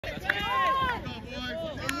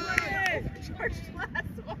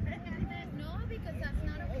last one. No, because that's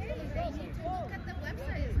not okay. They need to look at the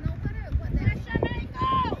website. It's no better what they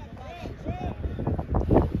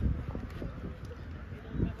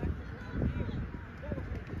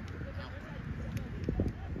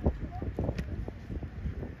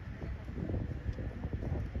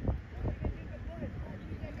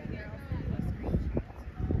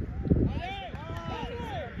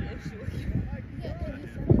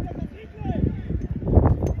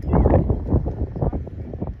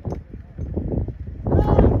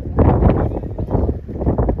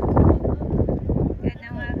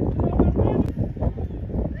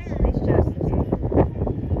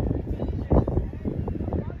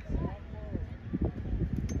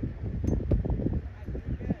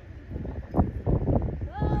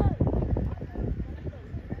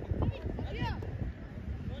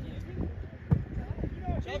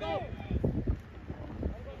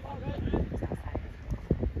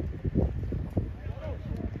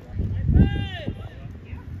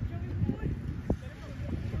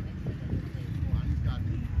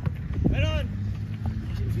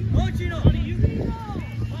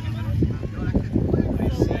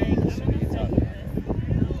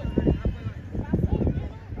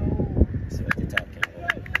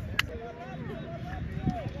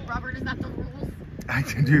Robert, is that the rules?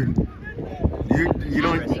 Dude, you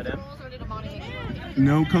don't.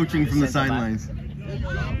 No coaching from the sidelines.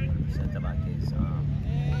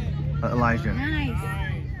 Elijah.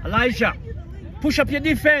 Nice. Elijah, push up your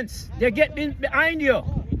defense. They're getting behind you.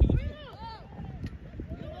 Run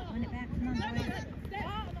it back. Come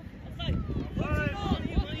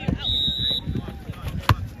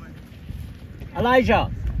on,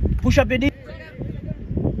 Elijah, push up your defense.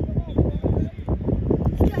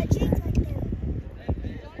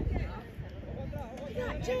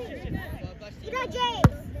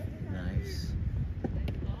 Nice.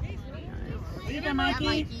 Leave it,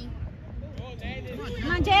 Mikey.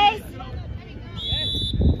 Come on, Jace.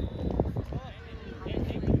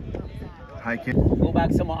 High kick. Go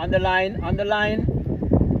back some more. On the line. On the line.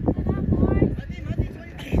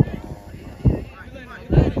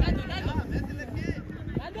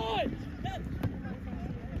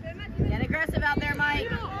 Get aggressive out there, Mike.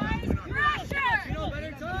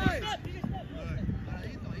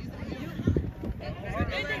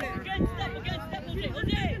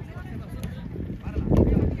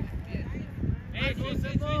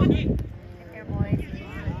 Here, boys.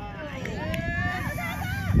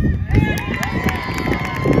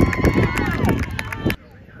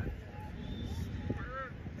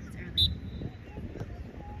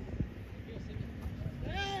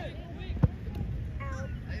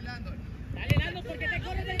 Dale, Lando, porque te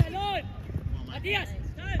corres del balón. Matías.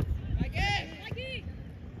 Aquí.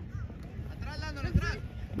 Atrás, Lando, atrás.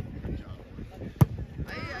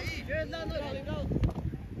 Ahí. ¿Qué es Lando?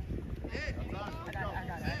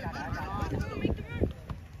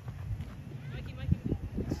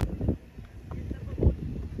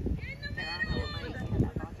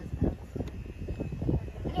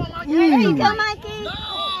 There you go, Mikey.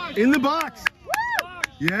 In the box. Woo!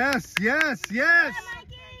 Yes. Yeah, All Mikey.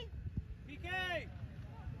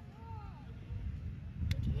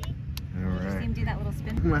 right. See him do that little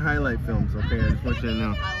spin. My highlight films. Okay, I just want you to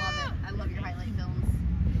know. I love it. I love your highlight films.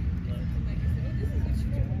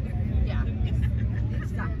 Yeah.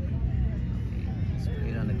 Stop.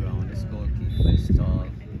 Straight on the ground. This goalkeeper is tall.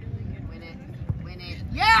 Win it.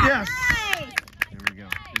 Yeah! Yes. Nice. There we go.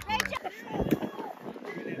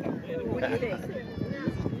 What do you think?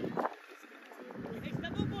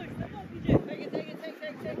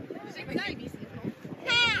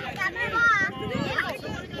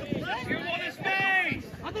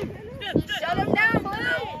 Shut him down,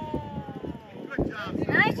 Blue.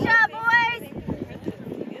 Nice job, boys.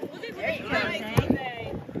 There you go.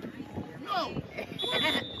 No.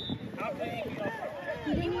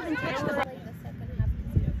 He didn't even touch the ball.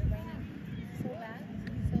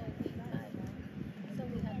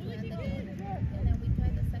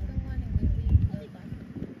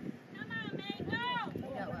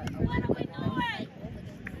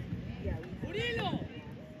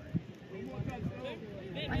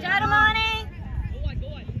 Watch out, Amani.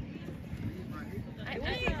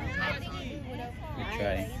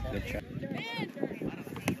 Good try.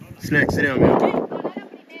 Snack, sit down, man.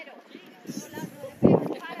 It's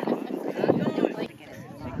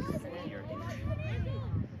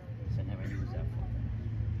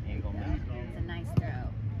a nice throw.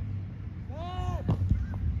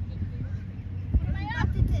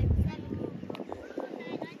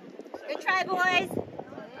 Good try, boys.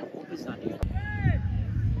 It's not here.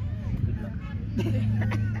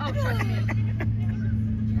 Oh, trust me.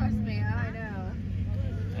 Trust me, I know.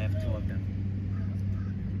 have two of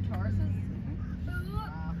them.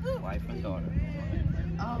 Tauruses? Wife and daughter.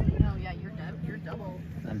 Oh, no, yeah, you're double.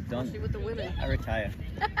 I'm done. Especially with the women. I retire.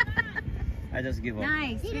 I just give up.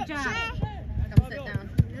 Nice, good job. Come sit down.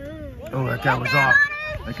 Oh, that guy was off.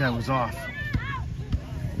 That guy was off.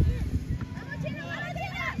 There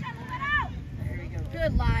you go.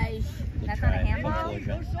 Good, Lige. Good That's try. not a handball?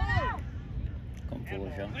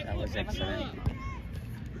 Composure. That was excellent.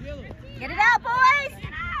 Get it out, boys!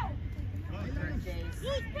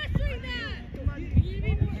 Who's pressuring that?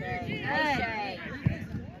 Shay. Good. Shay.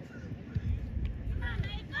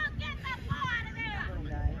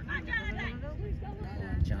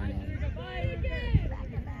 Johnny.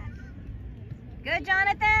 Good,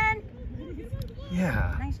 Jonathan.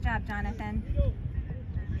 Yeah. Nice job, Jonathan.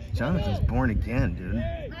 Jonathan's born again, dude.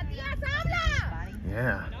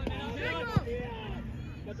 Yeah.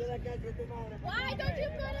 Why don't you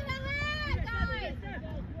put it ahead, guys?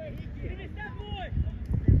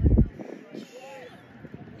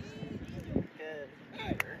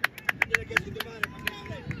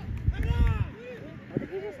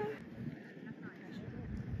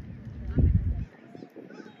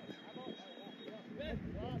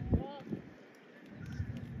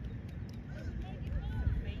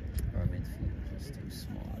 Our midfield is too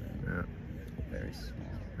small. Yeah. Very small.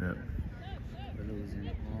 Yeah. We're losing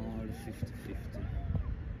all 50-50.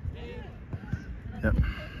 Yep.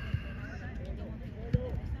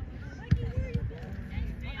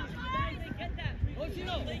 There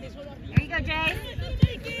you go, Jay.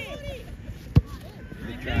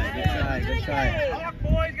 Good try, good try, good try. Talk,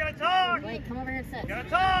 boys, gotta talk. Wait, come over here and sit. Gotta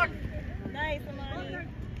talk. Nice, Amani.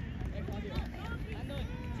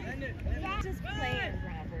 Just play it,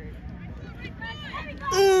 Robert.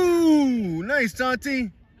 Ooh, nice,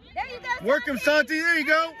 Santi. There you go, Work him, Santi. There you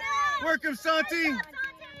go. Work him, Santi. Go,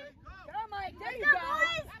 Mike. There you go.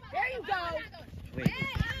 There you go. Wait.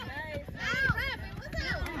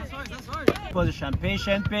 Nice. Position.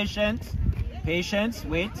 Patient, patient. Patience.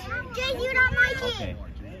 Wait. Jay, you don't like it. Okay.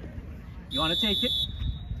 You want to take it?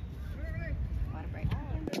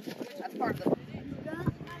 That's part of the...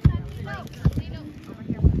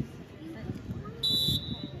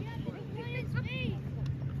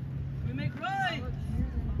 We make right.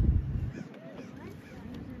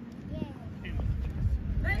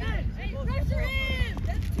 Hey, pressure him.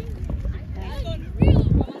 That's too unreal.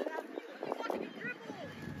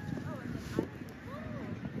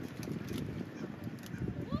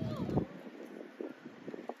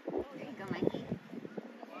 There you go, Mikey.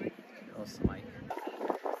 Oh, Smite.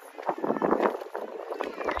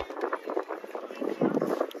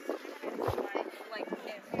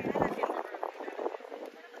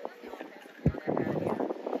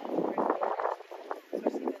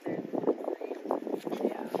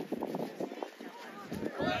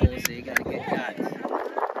 So you gotta get that. Come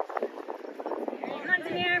on,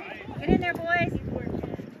 Zamir. Get in there, boys.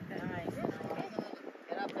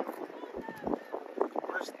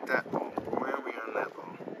 Where's that ball? Where are we on that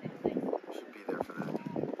ball? Should be there for that.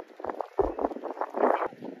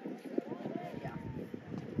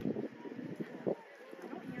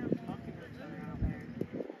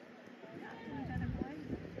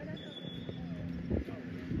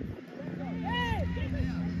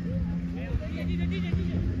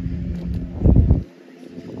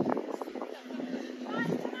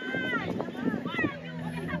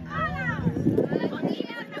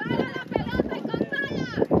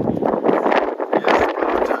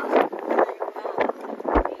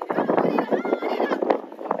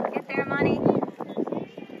 Get there, Amani.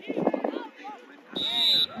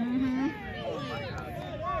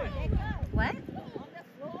 What?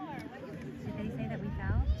 Did they say that we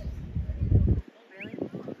fouled? Really?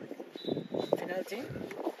 Penalty?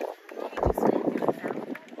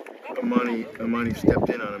 Amani stepped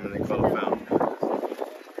in on him and they called a foul.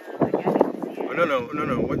 Oh,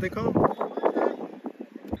 no. What'd they call?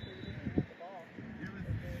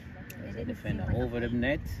 Defender over the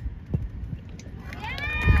net.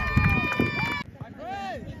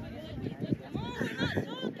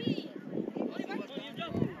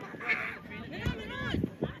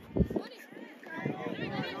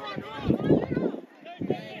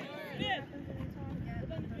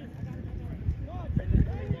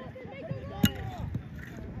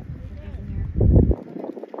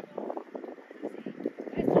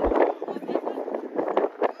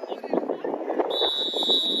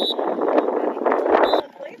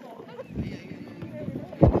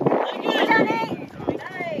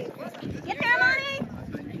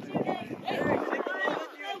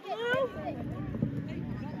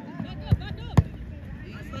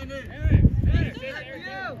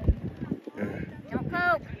 Don't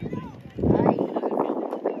poke.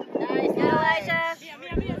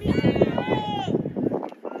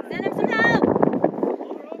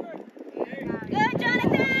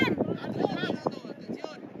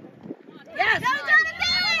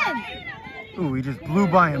 Ooh, he just blew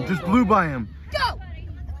by him. Just blew by him. Go!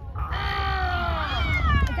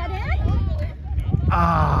 Is that it?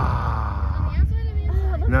 Ah.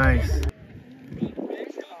 Nice.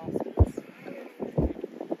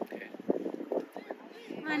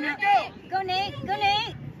 Come on now. Go, Nate. Go,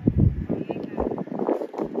 Nate.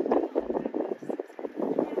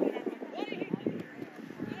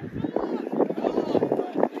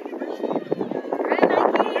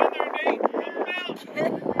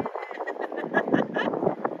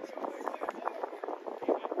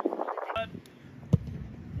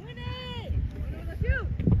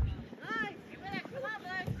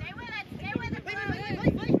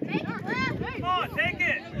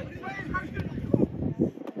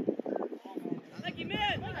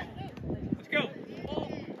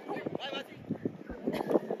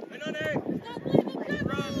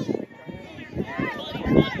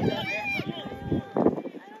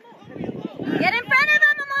 Get in front of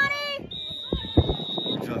him, Amani!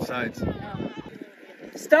 It's offsides.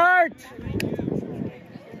 Start!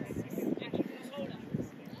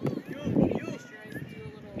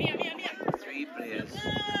 Three players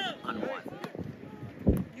on one.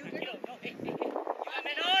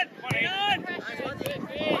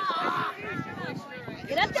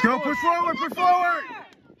 Get up Let's go, push forward, push forward!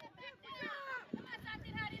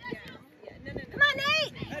 Come on,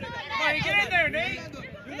 Nate! Get in there, Nate. Go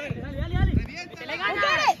get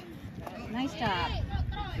it! Nice job.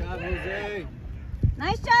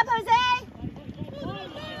 Nice job, Jose!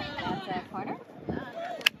 That's a corner.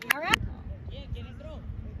 All right.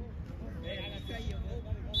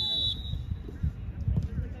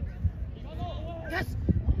 Yes!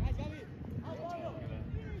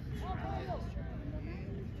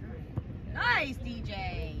 Nice,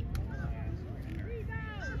 DJ!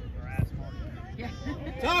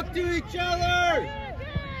 Talk to each other!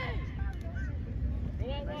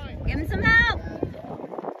 Give him some help!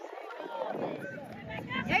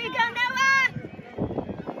 There you go, Noah!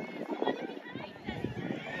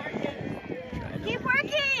 Keep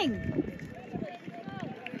working!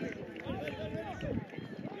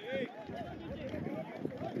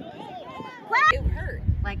 What? It hurt.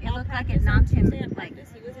 Like, it looked like it knocked him, like,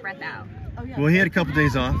 breath out. Well, he had a couple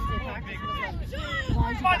days off.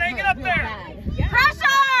 Come on, Nate, get up there.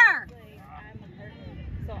 Pressure!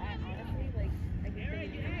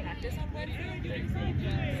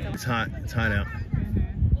 It's hot. It's hot out.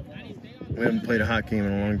 We haven't played a hot game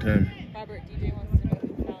in a long time. Robert, DJ wants to know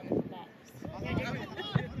who found the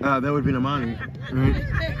box. That would be Amani, right?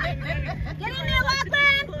 Get in there,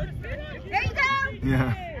 Lachlan! There you go!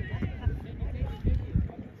 Yeah.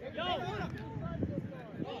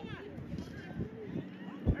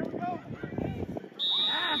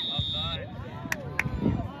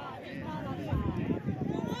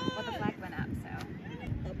 Well, the flag went up, so.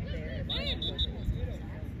 Up there.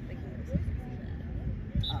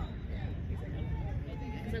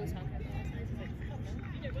 Because I was talking about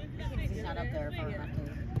He's not up there far enough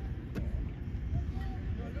to.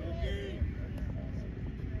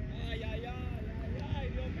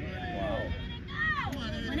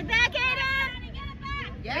 Win it back, Aiden!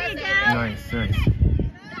 There you go! Nice, nice.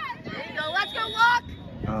 There you go, let's go, Luck!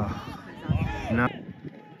 No.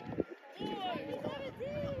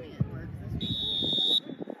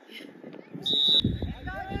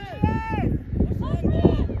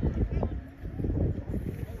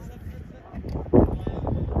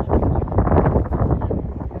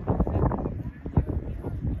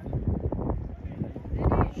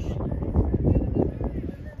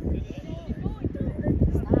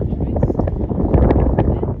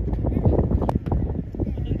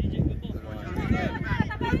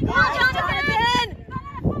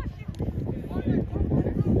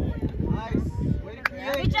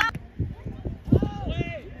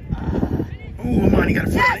 Ooh, Amani got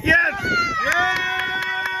a foot on it. Yes! Yeah!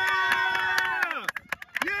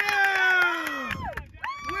 Yeah!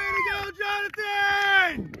 Way to go,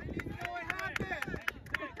 Jonathan!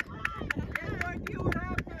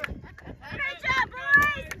 Great job,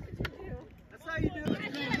 boys! That's how you do it.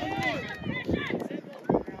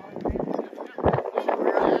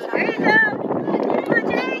 There you go! Come on,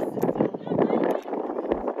 Chase!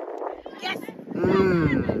 Yes!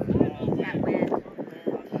 That win.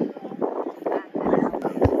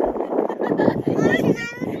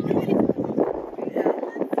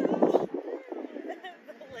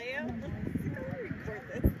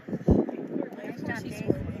 Nice job,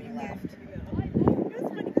 Chase.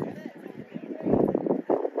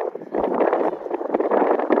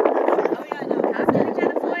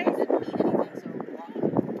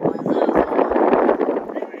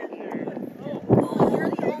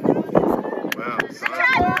 Wow. Good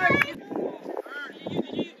try, boys!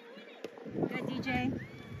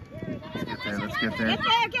 there. Get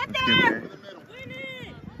there, get Let's there. get there.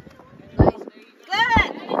 Good.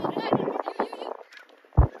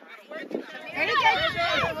 Very good.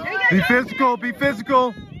 Very good. Be physical, be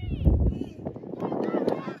physical.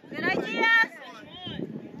 Good idea.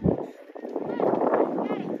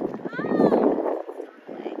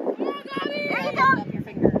 There you go.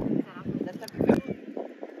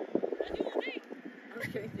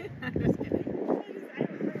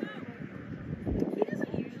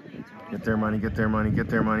 Get their money, get their money, get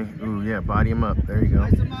their money. Ooh, yeah, body him up. There you go.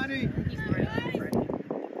 Some money.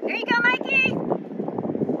 There you go, Mikey.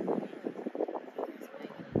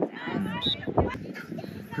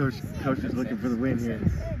 Coach is looking for the win here.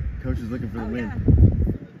 Coach is looking for the win.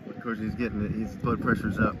 Coach is getting it. His blood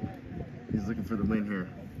pressure's up. He's looking for the win here.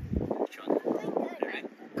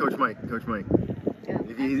 Coach Mike.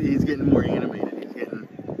 He's getting more animated.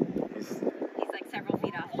 He's He's like several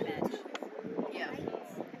feet off the bench. Yeah.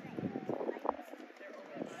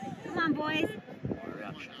 Come on, boys.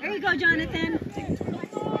 There you go, Jonathan.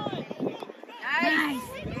 Nice.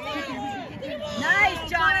 Nice,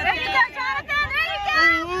 Jonathan. There you go, Jonathan.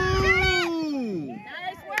 There you go. Ooh!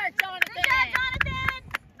 Nice work, Jonathan. Good job, Jonathan.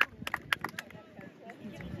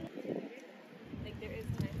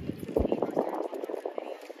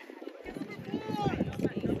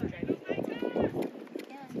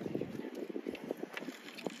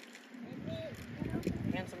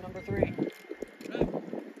 Handsome number 3.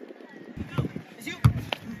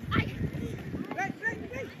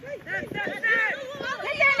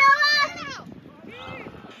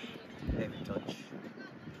 Heavy touch.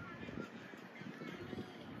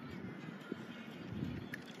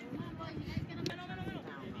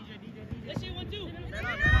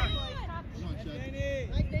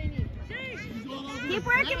 Keep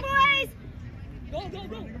working, boys. Go, go,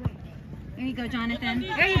 go. There you go, Jonathan.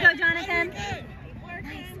 There you go, Jonathan.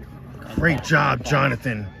 Great job,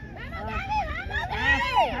 Jonathan.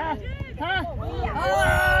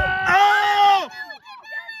 Oh!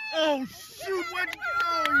 Oh, shoot. What?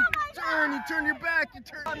 Oh, you turned your back. You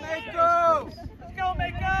turned. Mako! Let's go,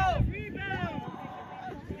 Mako.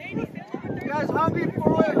 You guys hungry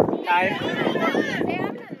for it? Guys,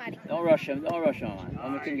 don't rush him. Don't rush him, man.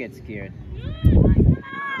 Don't make him get scared.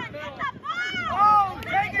 Oh,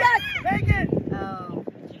 take it. Take it. Oh.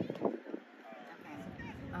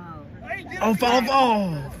 Okay. Oh.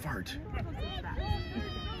 Oh, fart.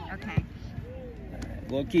 Okay.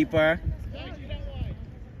 Goalkeeper.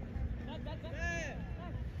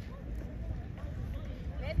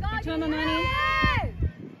 Show him the money.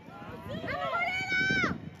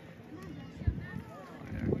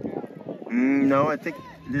 No, I think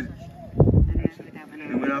it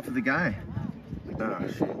went off of the guy. Oh,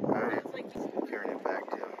 shit. All right. Carrying it back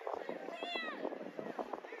to him.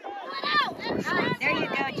 There you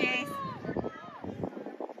go, Jace.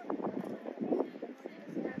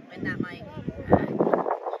 Win that, Mike.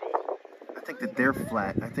 I think that they're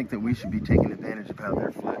flat. I think that we should be taking advantage of how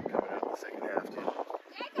they're flat coming out in the second half, too.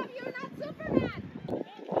 Jacob, you're not Superman.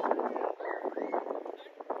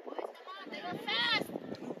 They were fast.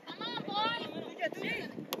 Come on, boys.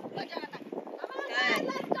 Go, Jonathan. Come on, guys,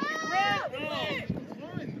 let's go.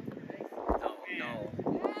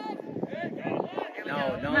 No,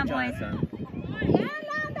 Come on, boys. Jonathan. Yeah,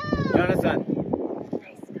 Lando. Jonathan.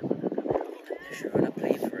 They should run a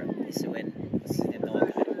play for him. This is when this is the dog. No,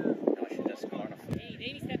 I should just score off.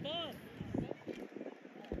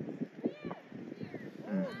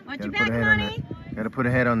 Watch Gotta your put back, a head on Money. that. Gotta put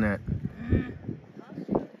a head on that.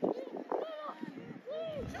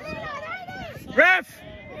 Ref!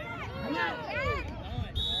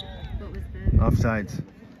 What was the... Offsides.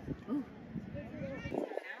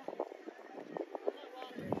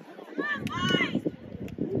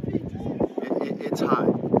 It's hot.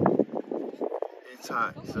 It's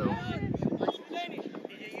hot, so.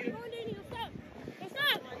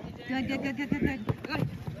 Good.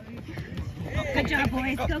 Good job,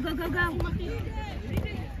 boys. Go.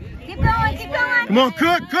 Keep going. Come on,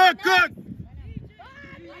 cook.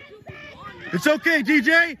 It's okay,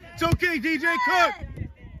 DJ. It's okay, DJ. Cook.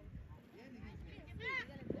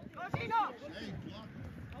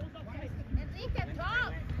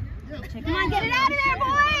 Come on, get it out of there,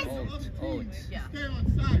 boys.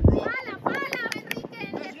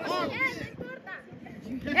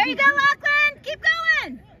 There you go, Lachlan. Keep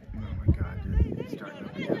going. Oh my God, dude. It's starting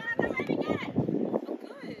up again.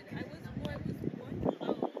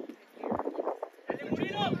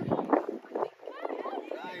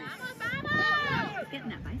 Getting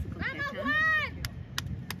that bicycle kick, huh?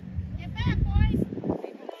 Get back, boys.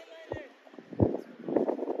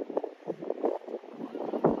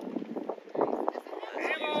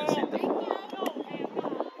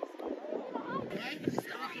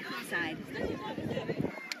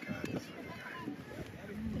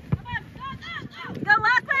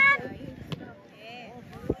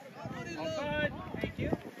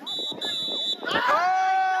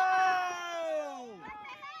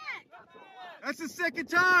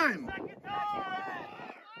 Second time.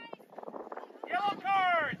 Yellow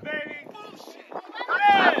card, baby.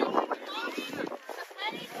 Red.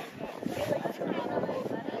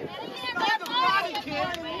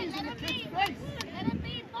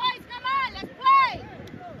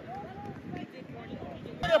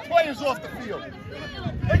 Their players off the field.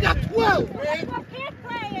 They got 12, man.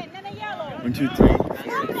 1, 2, 3, 4,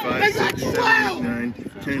 5, 6, 7, 8,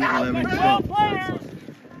 9, 10, 11, 12.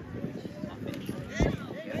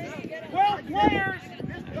 12 players.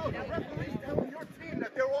 No, the referee's telling your team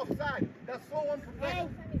that they're offside. That's so unprofessional.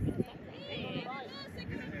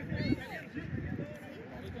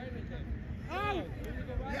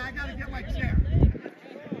 Yeah, I gotta get my chair.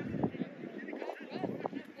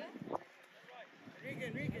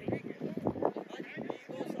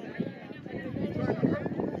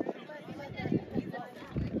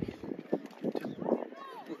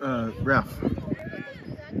 Ralph.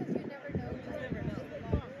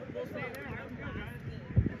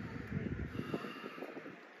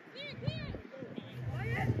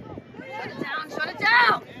 Shut it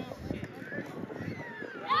down.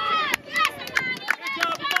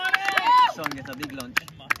 Sean gets a big lunch.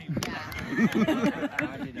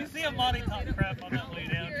 You see a Monty talk crap on that way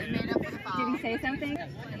down, too. Did he say something?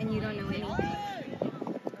 And you don't know anything?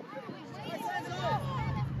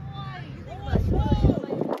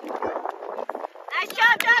 Nice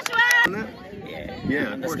job, Joshua.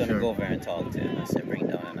 Yeah, I'm just gonna go over and talk to him. I said, bring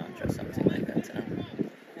down a notch or something like that. You know?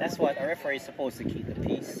 That's what a referee is supposed to keep the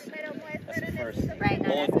peace. That's the first thing. Right, not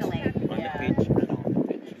Both escalate. on the pitch and on the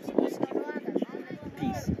pitch. You're supposed to keep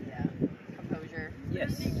peace. Composure.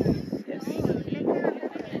 Yes. Yes.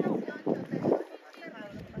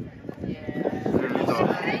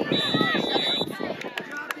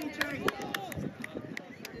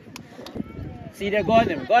 See, they're going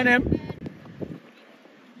him. Going him.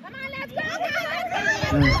 Come on, let's go.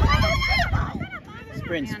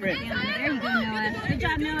 Sprint, sprint. There you go, Noah. Good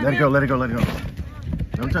job, Noah. Let it go, let it go, let it go.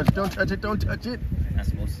 Don't touch it, don't touch it, don't touch it. That's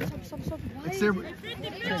supposed to. It's there. We're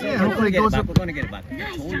Yeah, hopefully it gonna goes get it back. up. We're gonna get it back.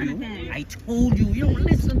 I told you. I told you. You don't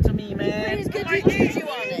listen to me, man. He's good to teach you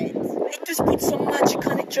on it. I just put some magic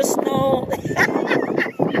on it just now.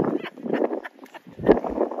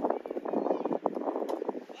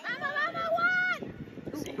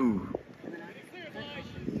 Ooh.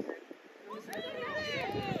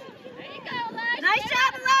 Nice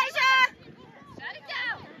job, Elijah. Shut it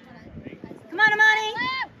down. Come on, Amani.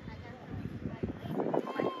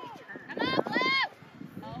 Come on, Blue.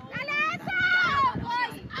 Alonso.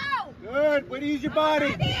 Boys, out. Good. Way to use your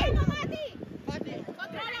body. Controla,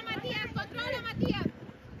 Matías. Controla, Matías.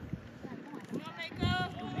 Come on, Mako.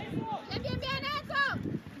 Bien, bien, eso.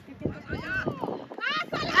 Pásala.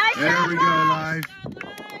 There we go, Lige.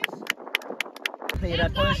 Play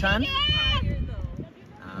that position.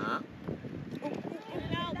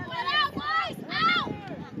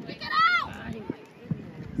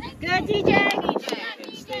 Good, DJ.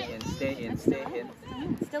 Stay in, stay in, stay in.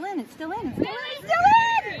 Still in, it's still in, it's still in. Still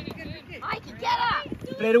in. Mikey, get up.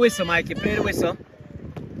 Play the whistle, Mikey. Play the whistle.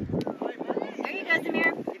 There you go,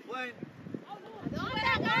 Zamir. Keep playing. Don't let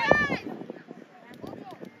up, guys.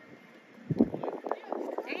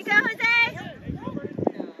 There you go, Jose.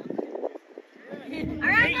 All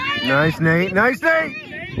right, guys. Nice, Nate. Nice,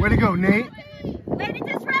 Nate. Way to go, Nate. Way to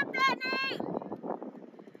disrupt that, Nate.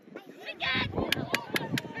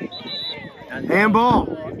 Handball.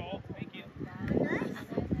 But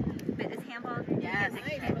is handball? Yes.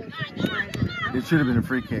 It should have been a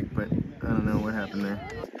free kick, but I don't know what happened there. I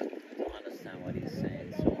don't understand what he's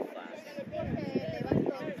saying so fast.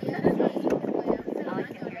 All I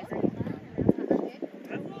can hear is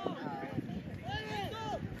really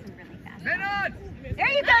fast. There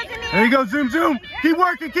you go, Zamir. There you go, zoom, zoom. Keep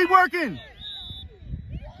working, keep working.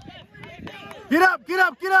 Get up, get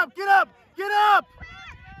up, get up, get up, get up.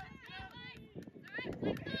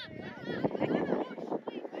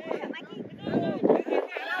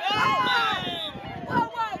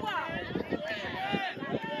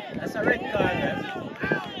 That's a red card, man.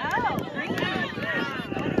 Oh, green.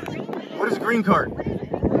 What is a green card?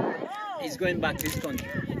 He's going back to his country.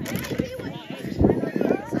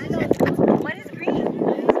 What is green?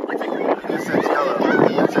 What's a green? That says yellow.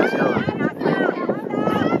 That says yellow.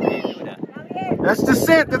 Can't do that. That's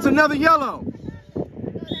dissent. That's another yellow.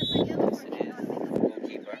 Yes, it is.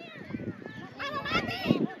 Goalkeeper.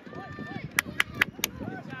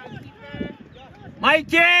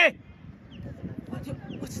 Mikey!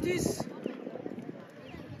 What's this?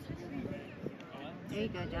 There you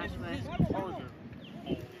go, Joshua.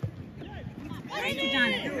 Right to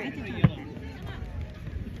Jonathan, right to Jonathan.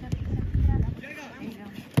 There you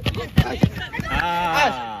go.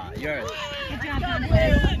 Ah, yours. Good job, Jonathan.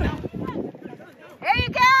 There you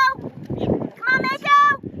go. Come on,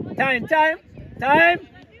 Mako. Time.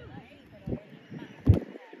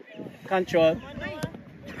 Control.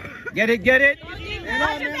 Get it. Good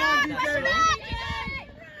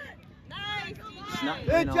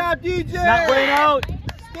job, DJ. It's not going out.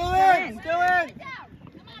 Still in. Come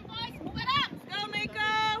on, boys. Move it up. Go,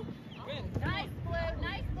 Mako. Nice,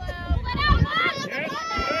 Blue. Move it out, boys. Stay in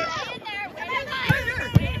there.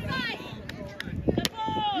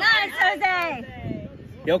 Nice, Jose.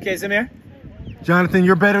 You okay, Zamir? Jonathan,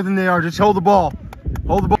 you're better than they are. Just hold the ball.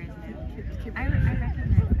 Hold the ball. I recognize that.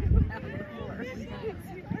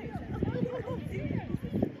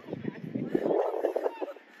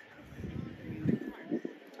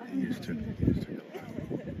 He just took it.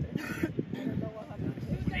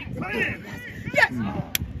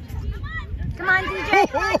 Come on, DJ.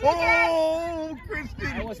 Come on, DJ. Oh, Kristen.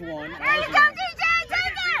 That was one. There you go, DJ.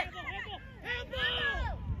 Take it.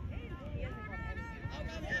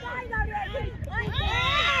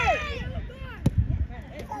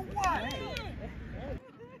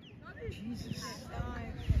 Jesus.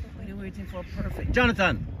 What are you waiting for? Perfect.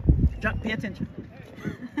 Jonathan, pay attention.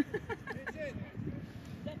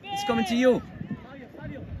 It's coming to you.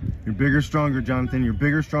 You're bigger, stronger, Jonathan. You're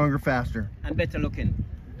bigger, stronger, faster. And better looking.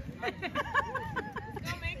 I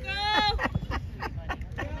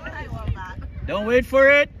love that. Don't wait for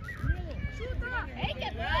it. Great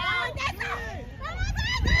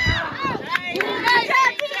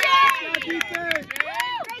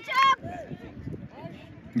job.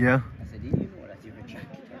 Yeah. I said, you know that you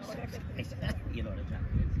retract it. You know the track.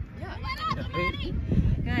 Good.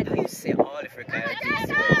 Now you say all the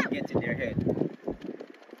fricalities get in their head.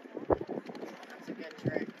 That's a good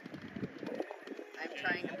trick. I'm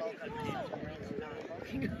trying to bulk up myself, but it's not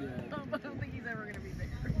bulking up. I don't think he's ever going to be bigger.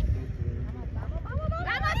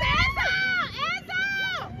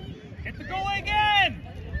 Hit the goal again!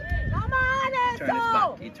 Come on, Turn his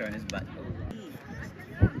back. He turned his back.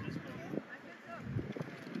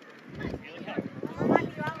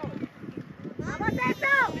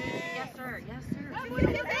 Yes, sir. Yes, sir.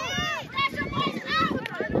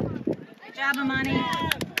 Good job, Amani.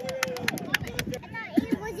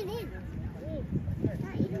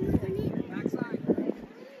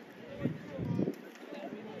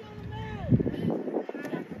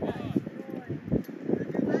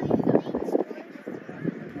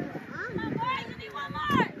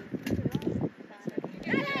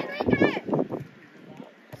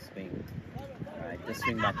 Swing. Alright, just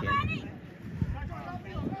swing back in.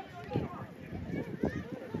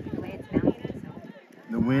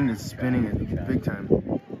 The wind is spinning it big time.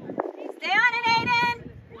 Stay on it, Aiden.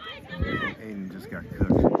 Aiden just got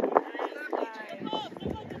cooked.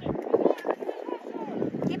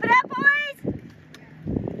 Keep it up, boys.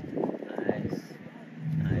 Nice.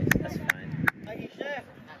 That's fine.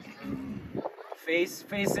 Face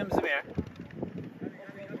him, Zamir.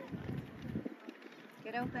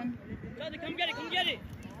 Get open. Come get it!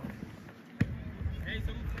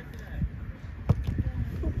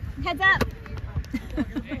 Heads up.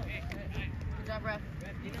 Good job, ref.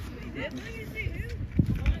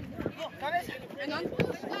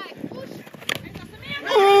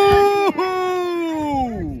 Ooh!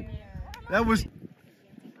 That was.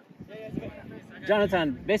 Jonathan,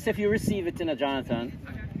 best if you receive it in a Jonathan.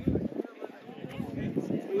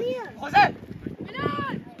 Jose.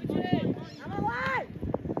 I'm alive.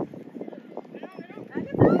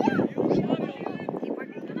 Keep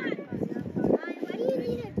working. Come on.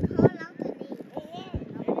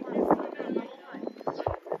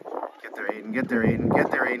 Get there, Aiden. Get there, Aiden. Get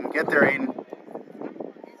there, Aiden. Get there, Aiden.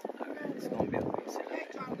 Alright, it's gonna be a waste.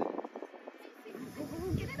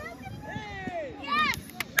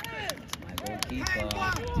 My goalkeeper.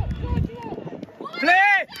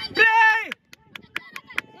 Play! Good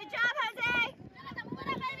job, Jose.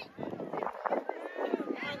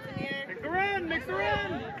 Mix the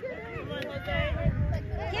run!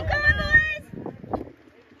 Keep going, boys.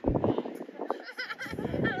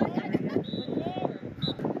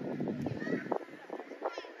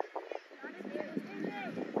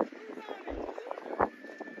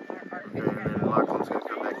 Okay, and then Lachlan's gonna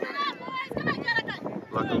come back in.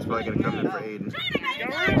 Lachlan's probably gonna come in for Aiden.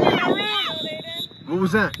 What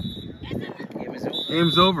was that? Game is over.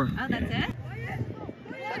 Game's over. Oh, that's it?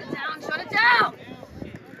 Shut it down.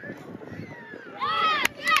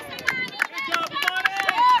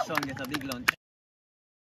 Son get a big lunch.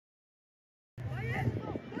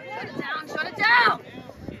 Shut it down.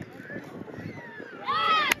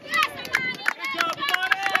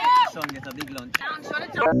 Son get a big lunch. Shut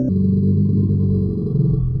it down.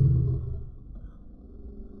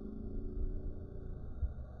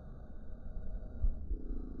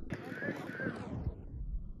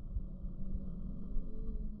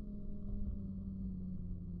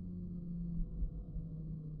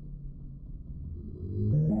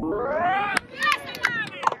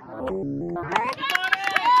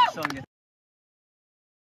 son gets